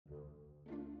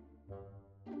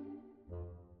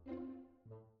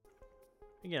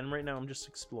Again, right now I'm just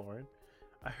exploring.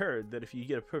 I heard that if you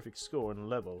get a perfect score in a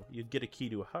level, you'd get a key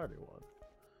to a harder one.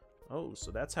 Oh,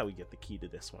 so that's how we get the key to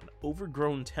this one.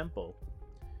 Overgrown temple.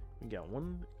 We got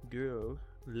one girl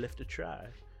left to try.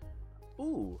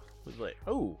 Ooh, with like,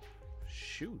 oh,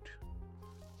 shoot.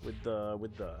 With the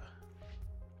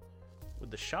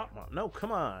shot mod. No,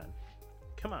 come on.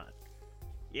 Come on.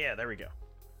 Yeah, there we go.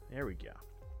 There we go.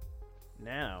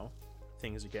 Now,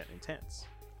 things are getting intense.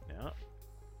 No.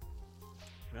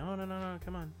 No,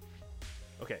 come on.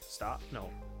 Okay, stop. No.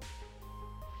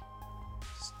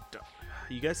 Stop.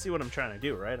 You guys see what I'm trying to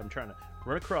do, right? I'm trying to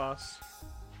run across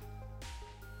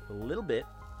a little bit,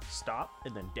 stop,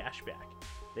 and then dash back.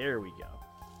 There we go.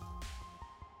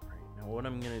 Alright, now what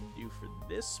I'm going to do for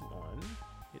this one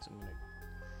is I'm going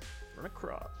to run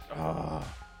across. Oh,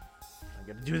 I'm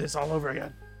going to do this all over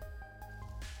again.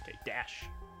 Okay, dash.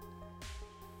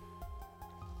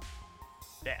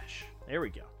 Dash. There we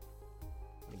go.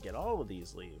 I'm going to get all of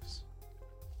these leaves.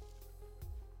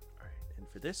 Alright, and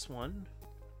for this one...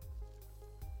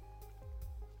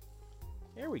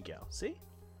 There we go. See?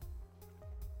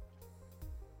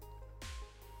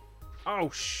 Oh,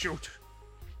 shoot!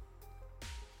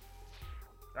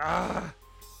 Ah!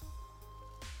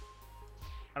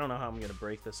 I don't know how I'm gonna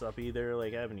break this up either.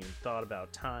 Like, I haven't even thought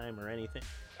about time or anything.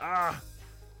 Ah!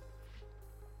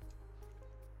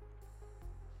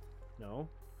 No.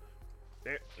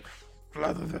 There.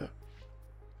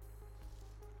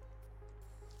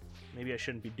 Maybe I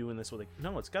shouldn't be doing this with a...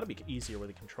 No, it's gotta be easier with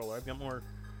a controller. I've got more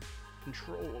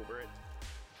control over it.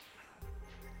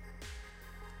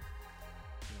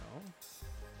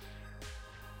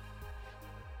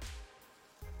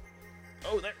 No.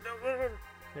 Oh,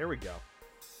 there we go.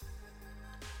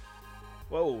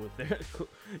 Whoa, there,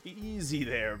 easy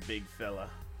there, big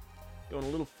fella. Going a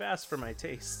little fast for my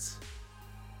tastes.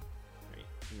 Right,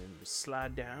 and then just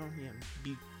slide down. Yeah,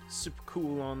 be super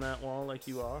cool on that wall like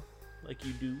you are, like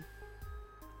you do.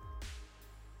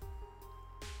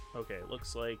 Okay, it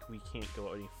looks like we can't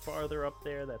go any farther up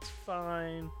there. That's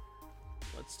fine.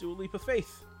 Let's do a leap of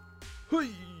faith. Hui!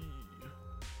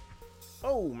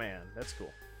 Oh man, that's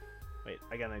cool. Wait,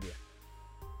 I got an idea.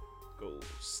 Go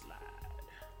slide.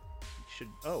 We should.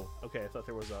 Oh, okay. I thought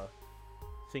there was a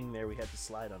thing there we had to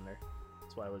slide under.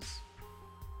 That's why I was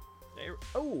there.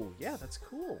 Oh, yeah, that's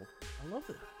cool. I love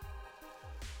that.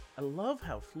 I love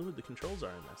how fluid the controls are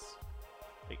in this.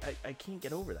 Like, I can't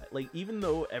get over that. Like, even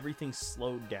though everything's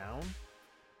slowed down,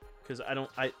 because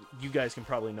you guys can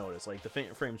probably notice, like, the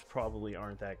frames probably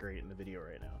aren't that great in the video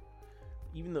right now.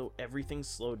 Even though everything's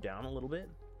slowed down a little bit,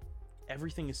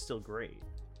 everything is still great.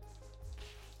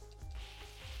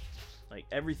 Like,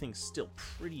 everything's still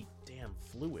pretty damn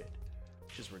fluid,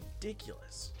 which is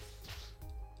ridiculous.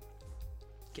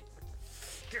 Get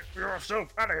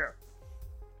yourself out of here!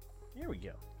 There we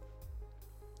go.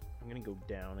 I'm gonna go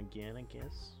down again, I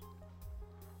guess.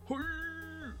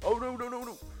 Oh,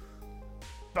 no.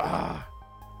 Bah!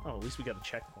 Oh, at least we got a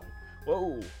checkpoint.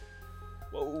 Whoa!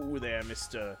 Whoa there,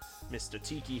 Mr.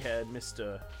 Tiki Head,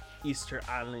 Mr. Easter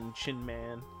Island Chin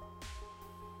Man.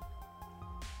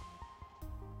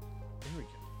 There we go.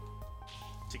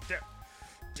 Take that.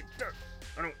 Take that.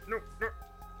 Oh, no.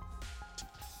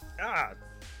 Ah!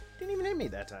 Didn't even hit me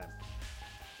that time.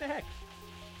 What the heck?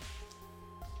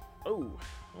 Oh,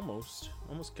 almost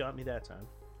got me that time.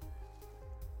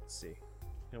 Let's see.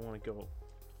 I don't want to go.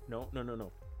 No.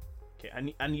 Okay,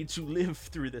 I need to live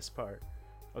through this part.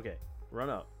 Okay, run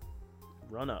up.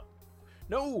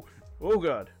 No! Oh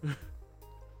god.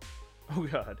 Oh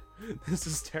god. This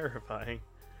is terrifying.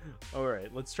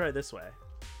 Alright, let's try this way.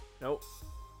 Nope.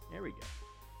 There we go.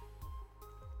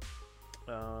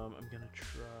 I'm gonna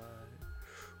try.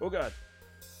 Oh god.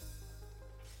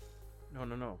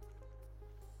 No.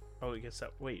 Oh, I guess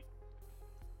that... Wait.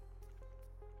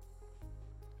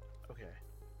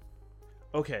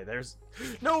 Okay, there's...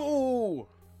 No!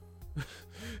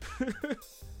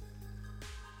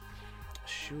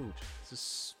 Shoot. This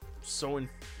is so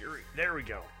infuriating. There we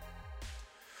go.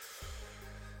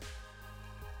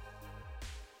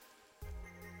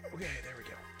 Okay, there we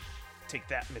go. Take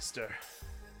that, mister.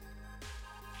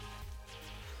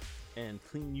 And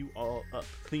clean you all up.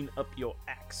 Clean up your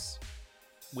axe.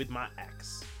 With my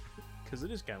axe. Because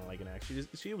it is kind of like an axe.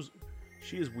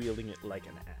 She is wielding it like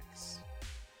an axe.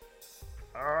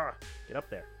 Ah! Get up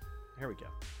there. There we go.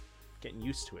 Getting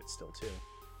used to it still, too.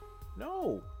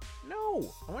 No!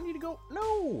 I want you to go...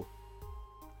 No!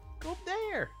 Go up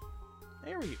there!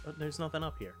 There we go. Oh, there's nothing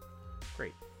up here.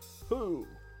 Great. Ho!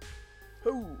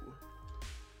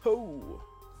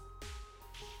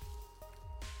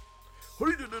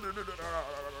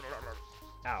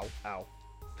 Ow.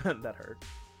 That hurt.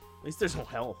 At least there's no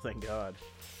hell, thank God.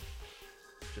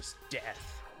 Just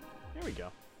death. There we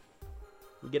go.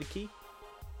 We get a key?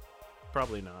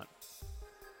 Probably not.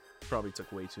 Probably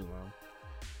took way too long.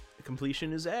 The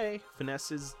completion is A.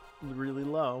 Finesse is really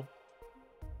low.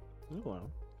 Oh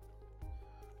well.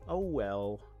 Oh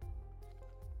well.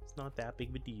 It's not that big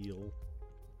of a deal.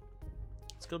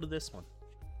 Let's go to this one.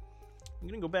 I'm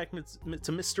gonna go back to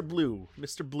Mr. Blue.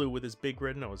 Mr. Blue with his big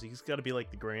red nose. He's gotta be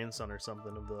like the grandson or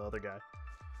something of the other guy.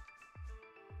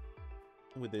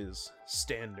 With his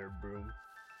standard broom.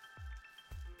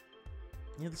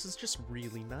 Yeah, this is just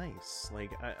really nice.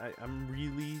 Like, I'm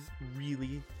really,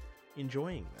 really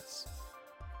enjoying this.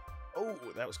 Oh,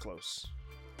 that was close.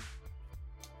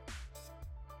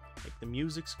 Like, the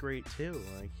music's great too.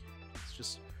 Like, it's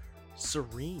just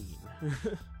serene.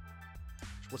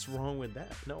 What's wrong with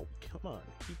that? No, come on.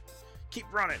 Keep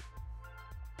running.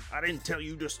 I didn't tell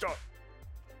you to stop.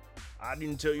 I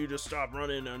didn't tell you to stop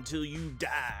running until you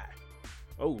die.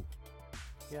 Oh.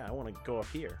 Yeah, I want to go up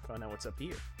here. Find out what's up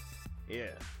here.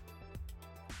 Yeah.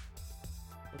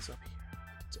 What's up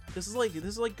here? This is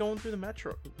like going through the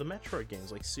Metroid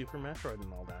games, like Super Metroid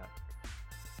and all that.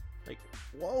 Like,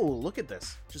 whoa, look at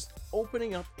this. Just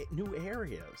opening up new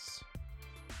areas.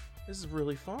 This is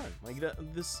really fun. Like,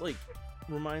 this, like,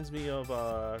 reminds me of,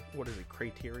 what is it,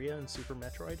 Criteria in Super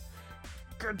Metroid?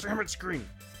 God damn it, screen!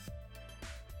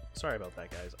 Sorry about that,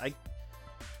 guys.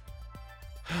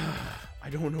 I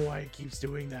don't know why it keeps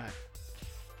doing that.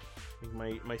 I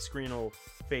think my screen will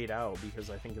fade out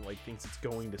because I think it, like, thinks it's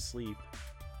going to sleep.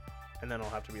 And then I'll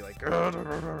have to be like,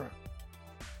 am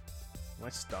I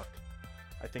stuck?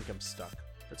 I think I'm stuck.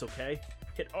 That's okay.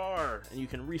 Hit R, and you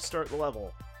can restart the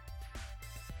level.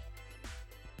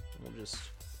 And we'll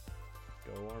just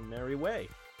go our merry way.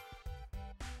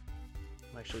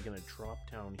 I'm actually gonna drop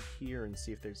down here and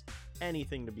see if there's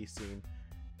anything to be seen.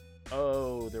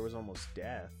 Oh, there was almost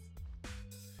death.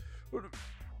 Poop.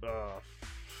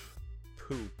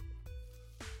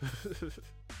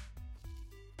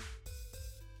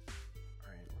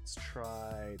 Alright, let's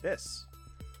try this.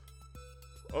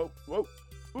 Oh, whoa.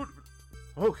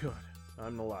 Oh, God.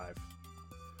 I'm alive.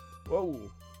 Whoa.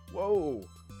 Whoa.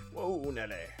 Whoa,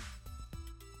 Nelly.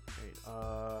 Wait,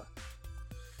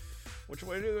 which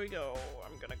way do we go?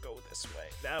 I'm gonna go this way.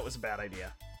 That was a bad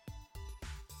idea.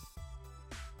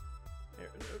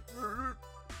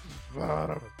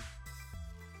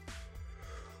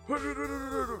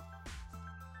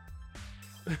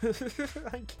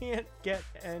 I can't get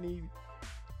any.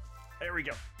 There we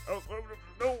go. Oh,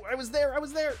 no, I was there.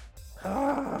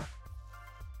 Ah.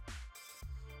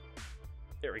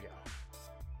 There we go.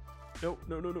 No.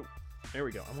 There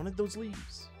we go. I wanted those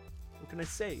leaves. What can I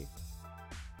say?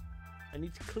 I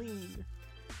need to clean.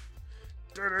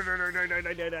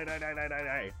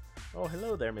 Oh,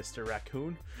 hello there, Mr.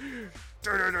 Raccoon.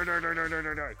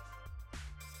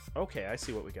 Okay, I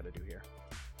see what we gotta do here.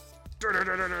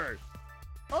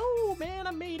 Oh, man,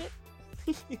 I made it.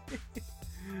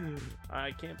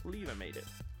 I can't believe I made it.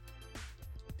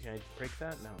 Can I break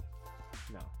that? No.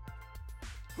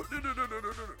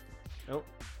 Oh.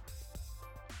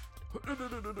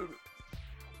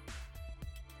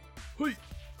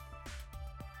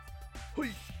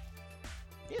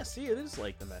 Yeah, see, it is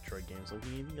like the Metroid games. Like,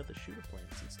 you even got the shooter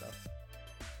plants and stuff.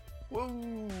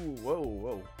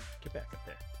 Whoa. Get back up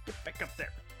there. Get back up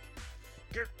there.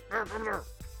 Get back up there.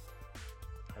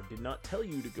 I did not tell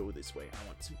you to go this way. I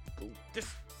want to go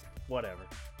this. Whatever.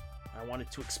 I wanted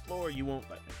to explore. You won't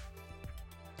let me.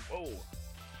 Whoa.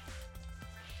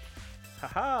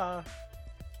 Haha.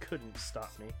 Couldn't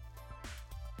stop me.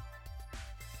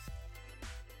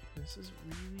 This is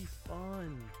really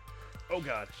fun. Oh,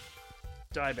 God.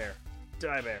 Die, bear.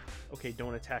 Die, bear. Okay,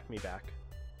 don't attack me back.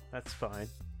 That's fine.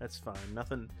 That's fine.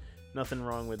 Nothing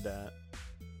wrong with that.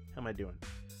 How am I doing?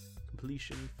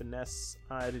 Completion, finesse.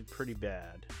 I did pretty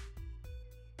bad.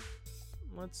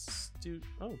 Let's do...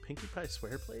 Oh, Pinkie Pie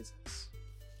Swear plays this?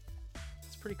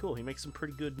 It's pretty cool. He makes some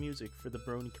pretty good music for the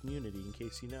Brony community, in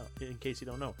case you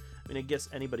don't know. I mean, I guess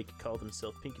anybody could call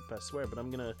themselves Pinkie Pie Swear, but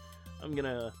I'm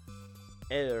gonna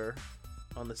err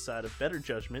on the side of better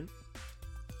judgment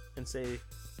and say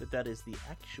that is the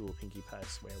actual Pinkie Pie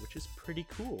Swear, which is pretty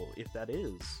cool if that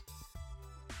is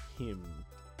him.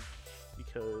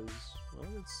 Because, well,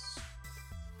 it's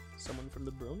someone from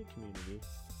the Brony community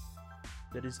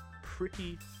that is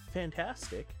pretty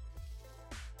fantastic,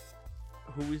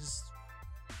 who is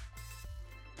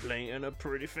playing a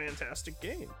pretty fantastic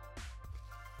game.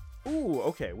 Ooh,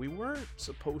 okay, we weren't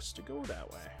supposed to go that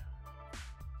way.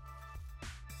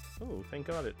 Oh, thank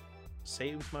God it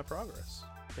saved my progress.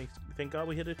 Thank God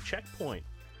we hit a checkpoint.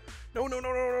 No.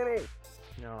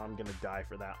 No, I'm gonna die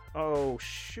for that. Oh,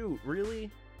 shoot, really?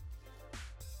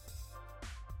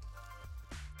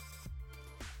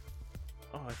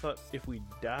 Oh, I thought if we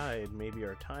died, maybe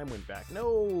our time went back.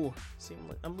 No! Seems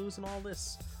like I'm losing all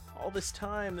this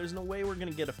time. There's no way we're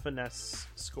gonna get a finesse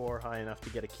score high enough to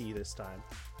get a key this time.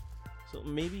 So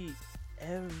maybe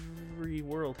every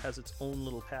world has its own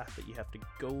little path that you have to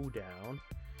go down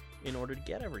in order to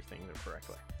get everything the correct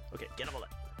way. Okay, get a bullet.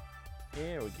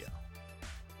 There we go.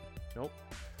 Nope.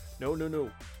 No, no, no.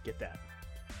 Get that.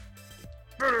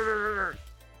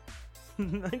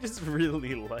 I just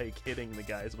really like hitting the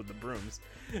guys with the brooms.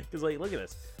 Because, like, look at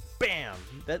this. Bam!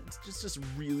 That's just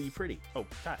really pretty. Oh,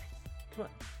 die. Come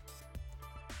on.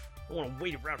 I don't want to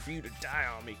wait around for you to die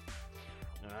on me.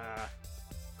 Ah.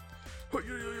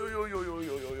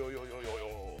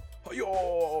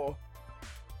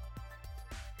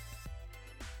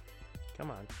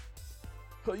 Come on.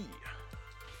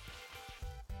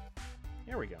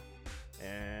 There we go.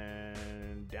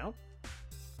 And down.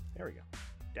 There we go.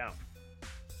 Down.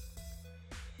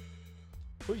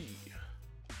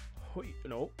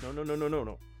 No, no, no, no, no, no,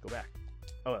 no. Go back.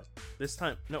 Oh, this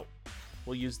time, no.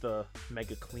 We'll use the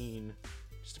mega clean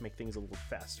just to make things a little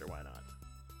faster. Why not?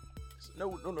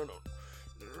 No, no, no, no.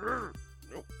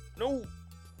 No, no.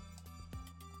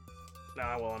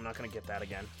 Ah, well, I'm not going to get that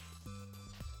again.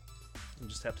 I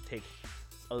just have to take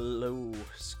a low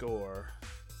score,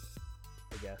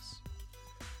 I guess.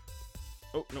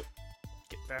 Oh, no.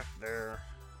 Get back there.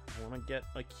 I want to get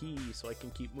a key so I can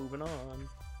keep moving on.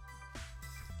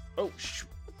 Oh, shoot.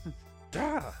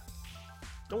 Duh.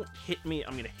 Don't hit me.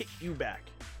 I'm going to hit you back.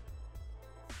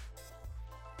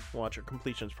 Watch, our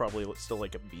completion's probably still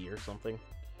like a B or something.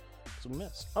 So we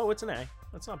missed. Oh, it's an A.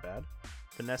 That's not bad.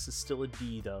 Finesse is still a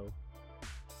D, though.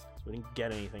 So we didn't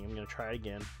get anything. I'm going to try it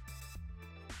again.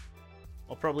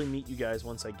 I'll probably meet you guys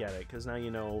once I get it, because now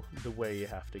you know the way you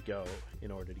have to go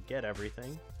in order to get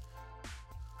everything.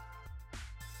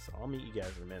 So I'll meet you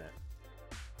guys in a minute.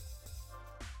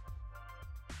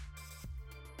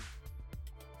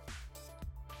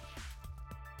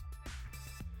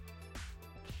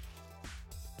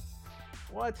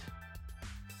 What?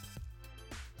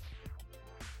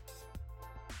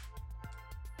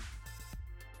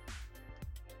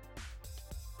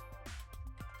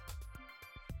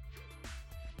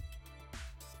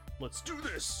 Let's do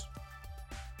this!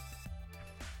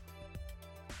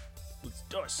 Let's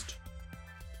dust!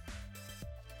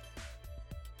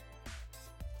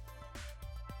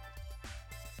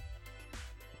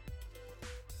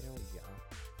 There we go.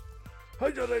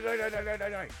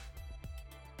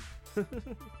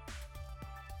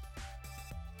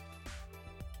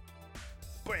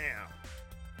 Bam!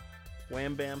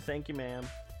 Wham bam, thank you, ma'am.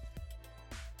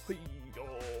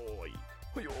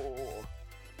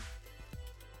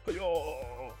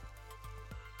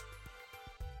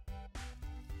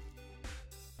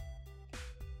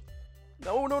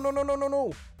 No, no, no, no, no, no,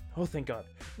 no! Oh, thank God.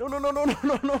 No, no, no, no, no,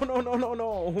 no, no, no, no, no,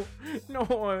 no! No,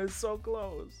 I was so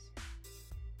close.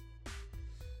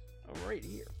 I'm right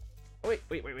here. Oh, wait,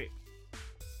 wait, wait, wait.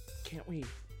 Can't we?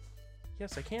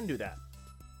 Yes, I can do that.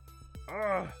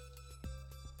 Ugh.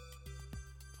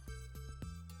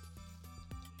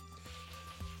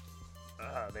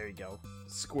 There you go.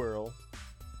 Squirrel.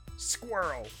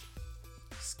 Squirrel!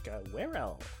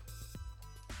 Squirrel.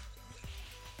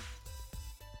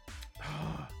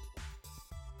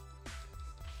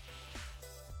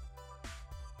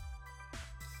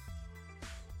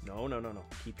 No, no, no, no.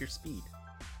 Keep your speed.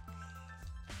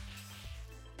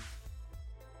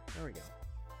 There we go.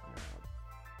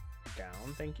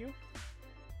 Down, thank you.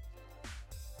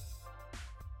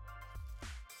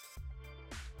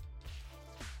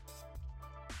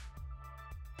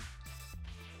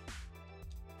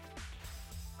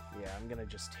 Yeah, I'm gonna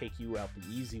just take you out the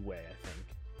easy way, I think.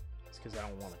 It's because I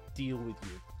don't want to deal with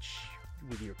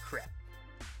your crap.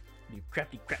 You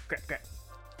crappy crap.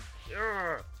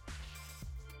 Urgh!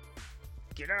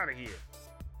 Get out of here.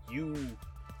 You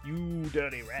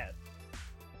dirty rat.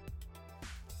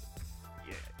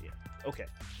 Yeah. Okay.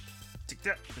 Take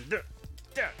that.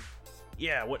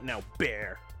 Yeah, what now,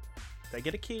 bear? Did I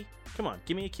get a key? Come on,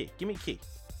 give me a key. Give me a key.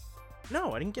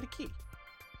 No, I didn't get a key.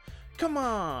 Come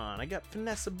on, I got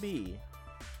finesse a B.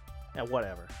 Yeah,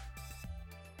 whatever.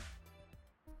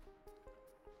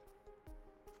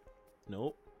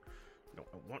 Nope. No,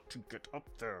 I want to get up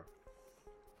there.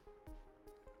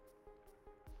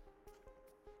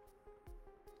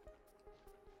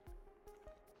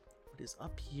 What is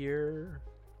up here?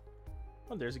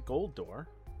 Oh, there's a gold door.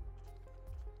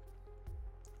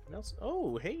 What else?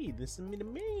 Oh, hey, this is the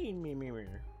maid.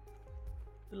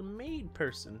 Little maid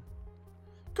person.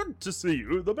 Good to see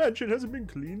you. The mansion hasn't been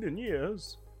cleaned in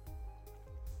years.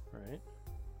 Alright.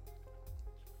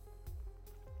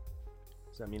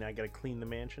 Does that mean I gotta clean the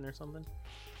mansion or something?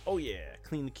 Oh yeah,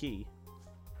 clean the key.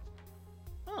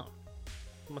 Oh.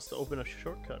 Must have opened a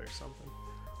shortcut or something.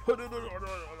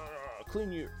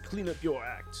 Clean up your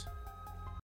act.